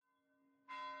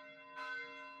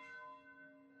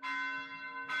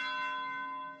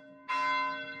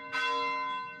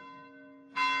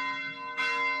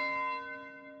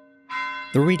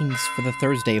The readings for the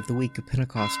Thursday of the week of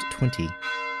Pentecost 20,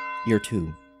 Year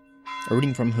 2. A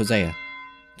reading from Hosea,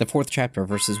 the 4th chapter,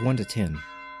 verses 1 to 10.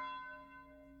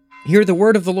 Hear the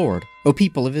word of the Lord, O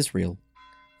people of Israel.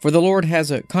 For the Lord has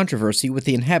a controversy with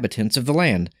the inhabitants of the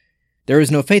land. There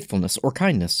is no faithfulness or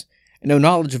kindness, and no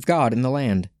knowledge of God in the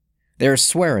land. There is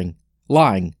swearing,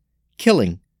 lying,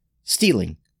 killing,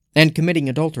 stealing, and committing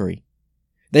adultery.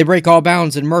 They break all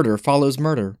bounds, and murder follows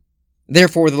murder.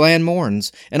 Therefore the land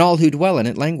mourns, and all who dwell in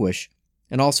it languish,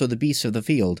 and also the beasts of the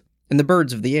field, and the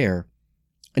birds of the air,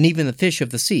 and even the fish of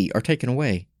the sea are taken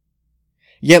away.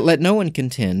 Yet let no one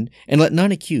contend, and let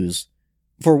none accuse,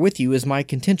 for with you is my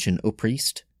contention, O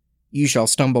priest. You shall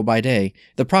stumble by day,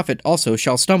 the prophet also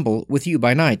shall stumble with you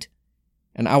by night,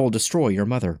 and I will destroy your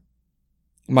mother.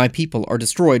 My people are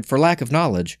destroyed for lack of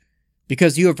knowledge.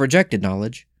 Because you have rejected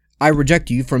knowledge, I reject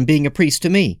you from being a priest to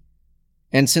me.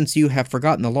 And since you have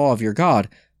forgotten the law of your God,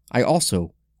 I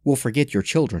also will forget your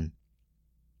children.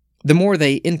 The more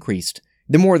they increased,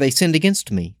 the more they sinned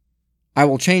against me. I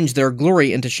will change their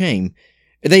glory into shame.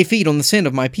 They feed on the sin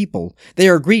of my people. They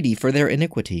are greedy for their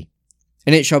iniquity.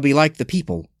 And it shall be like the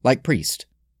people, like priests.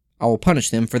 I will punish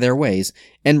them for their ways,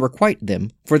 and requite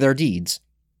them for their deeds.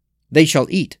 They shall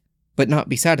eat, but not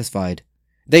be satisfied.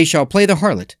 They shall play the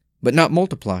harlot, but not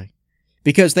multiply,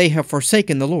 because they have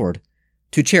forsaken the Lord,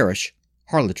 to cherish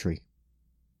harlotry.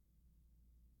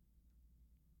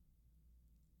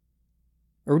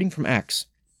 A reading from Acts,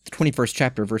 the 21st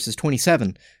chapter, verses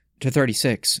 27 to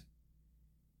 36.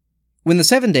 When the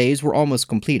 7 days were almost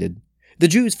completed, the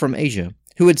Jews from Asia,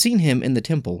 who had seen him in the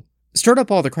temple, stirred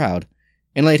up all the crowd,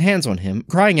 and laid hands on him,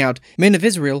 crying out, Men of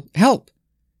Israel, help!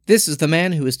 This is the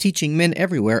man who is teaching men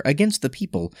everywhere against the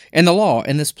people and the law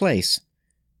in this place.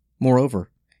 Moreover,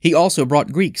 he also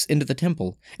brought Greeks into the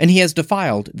temple, and he has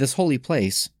defiled this holy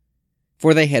place.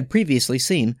 For they had previously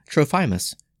seen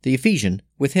Trophimus, the Ephesian,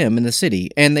 with him in the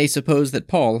city, and they supposed that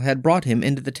Paul had brought him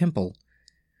into the temple.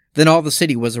 Then all the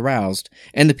city was aroused,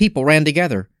 and the people ran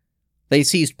together. They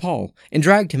seized Paul, and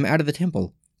dragged him out of the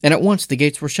temple, and at once the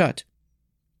gates were shut.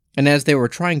 And as they were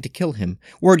trying to kill him,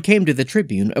 word came to the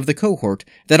tribune of the cohort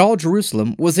that all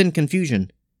Jerusalem was in confusion.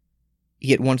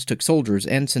 He at once took soldiers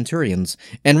and centurions,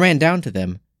 and ran down to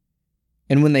them.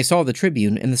 And when they saw the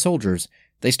tribune and the soldiers,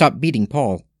 they stopped beating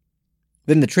Paul.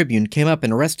 Then the tribune came up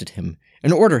and arrested him,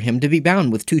 and ordered him to be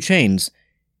bound with 2 chains.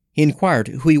 He inquired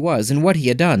who he was and what he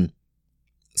had done.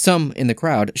 Some in the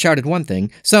crowd shouted one thing,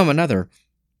 some another,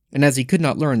 and as he could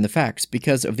not learn the facts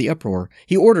because of the uproar,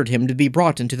 he ordered him to be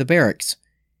brought into the barracks.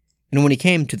 And when he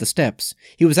came to the steps,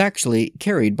 he was actually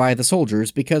carried by the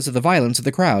soldiers because of the violence of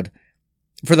the crowd.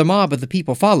 For the mob of the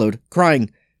people followed,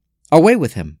 crying, Away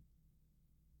with him!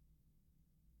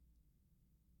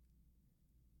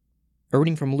 A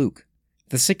reading from Luke,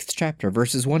 the 6th chapter,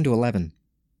 verses 1 to 11.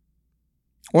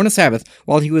 On a Sabbath,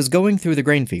 while he was going through the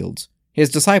grain fields, his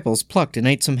disciples plucked and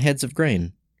ate some heads of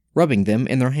grain, rubbing them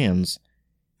in their hands.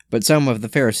 But some of the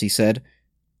Pharisees said,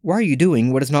 Why are you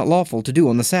doing what is not lawful to do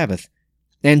on the Sabbath?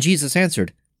 And Jesus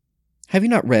answered, Have you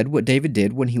not read what David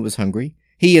did when he was hungry,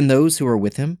 he and those who were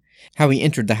with him, how he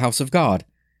entered the house of God,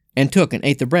 and took and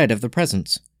ate the bread of the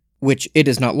presence, which it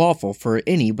is not lawful for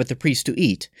any but the priest to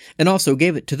eat, and also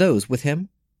gave it to those with him?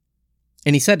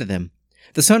 And he said to them,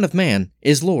 The Son of Man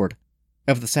is Lord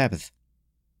of the Sabbath.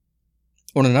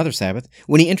 On another Sabbath,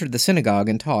 when he entered the synagogue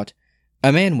and taught,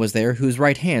 a man was there whose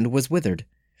right hand was withered.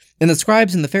 And the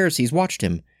scribes and the Pharisees watched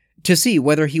him, to see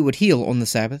whether he would heal on the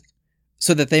Sabbath,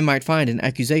 so that they might find an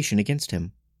accusation against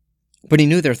him. But he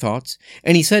knew their thoughts,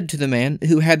 and he said to the man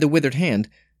who had the withered hand,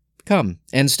 Come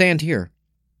and stand here.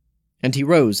 And he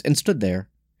rose and stood there.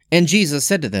 And Jesus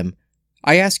said to them,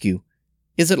 I ask you,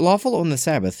 is it lawful on the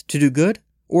Sabbath to do good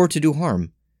or to do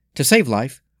harm, to save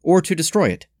life or to destroy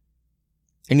it?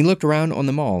 And he looked around on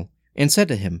them all, and said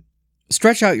to him,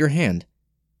 Stretch out your hand.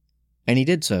 And he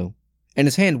did so, and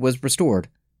his hand was restored.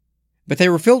 But they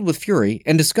were filled with fury,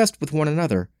 and discussed with one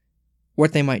another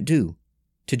what they might do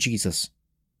to Jesus.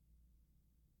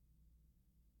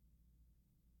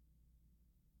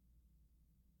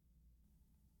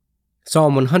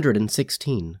 Psalm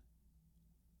 116.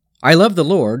 I love the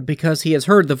Lord because he has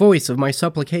heard the voice of my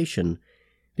supplication,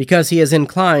 because he has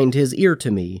inclined his ear to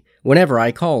me whenever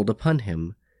I called upon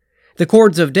him. The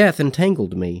cords of death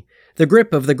entangled me, the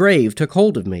grip of the grave took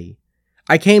hold of me.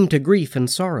 I came to grief and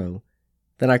sorrow.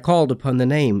 Then I called upon the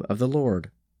name of the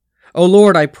Lord. O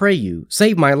Lord, I pray you,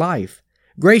 save my life.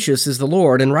 Gracious is the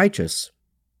Lord and righteous.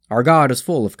 Our God is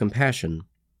full of compassion.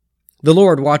 The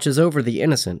Lord watches over the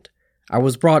innocent. I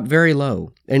was brought very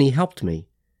low, and he helped me.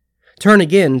 Turn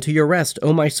again to your rest,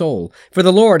 O my soul, for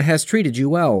the Lord has treated you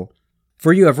well.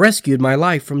 For you have rescued my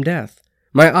life from death.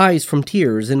 my eyes from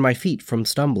tears and my feet from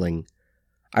stumbling.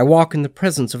 I walk in the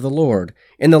presence of the Lord,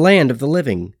 in the land of the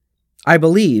living. I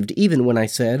believed even when I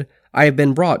said, I have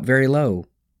been brought very low.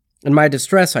 In my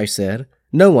distress I said,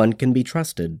 no one can be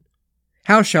trusted.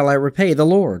 How shall I repay the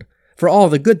Lord for all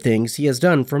the good things he has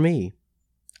done for me?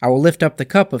 I will lift up the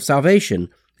cup of salvation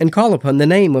and call upon the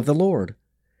name of the Lord.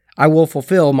 I will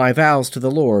fulfill my vows to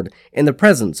the Lord in the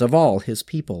presence of all his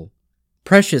people.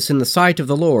 Precious in the sight of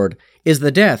the Lord is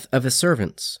the death of his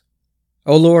servants.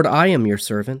 O Lord, I am your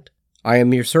servant. I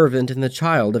am your servant and the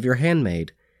child of your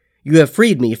handmaid. You have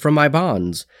freed me from my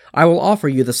bonds. I will offer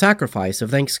you the sacrifice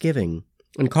of thanksgiving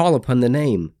and call upon the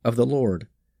name of the Lord.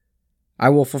 I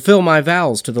will fulfill my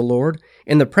vows to the Lord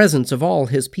in the presence of all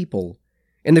his people,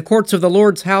 in the courts of the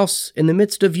Lord's house, in the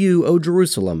midst of you, O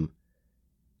Jerusalem.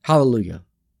 Hallelujah.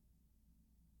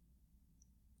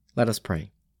 Let us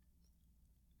pray.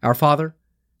 Our Father,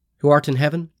 who art in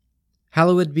heaven,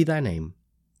 hallowed be thy name.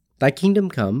 Thy kingdom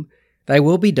come, thy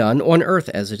will be done on earth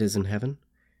as it is in heaven.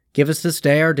 Give us this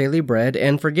day our daily bread,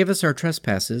 and forgive us our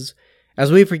trespasses,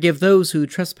 as we forgive those who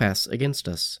trespass against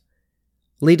us.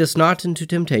 Lead us not into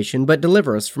temptation, but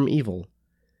deliver us from evil.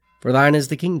 For thine is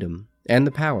the kingdom, and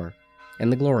the power,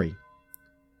 and the glory,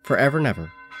 forever and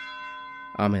ever.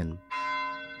 Amen.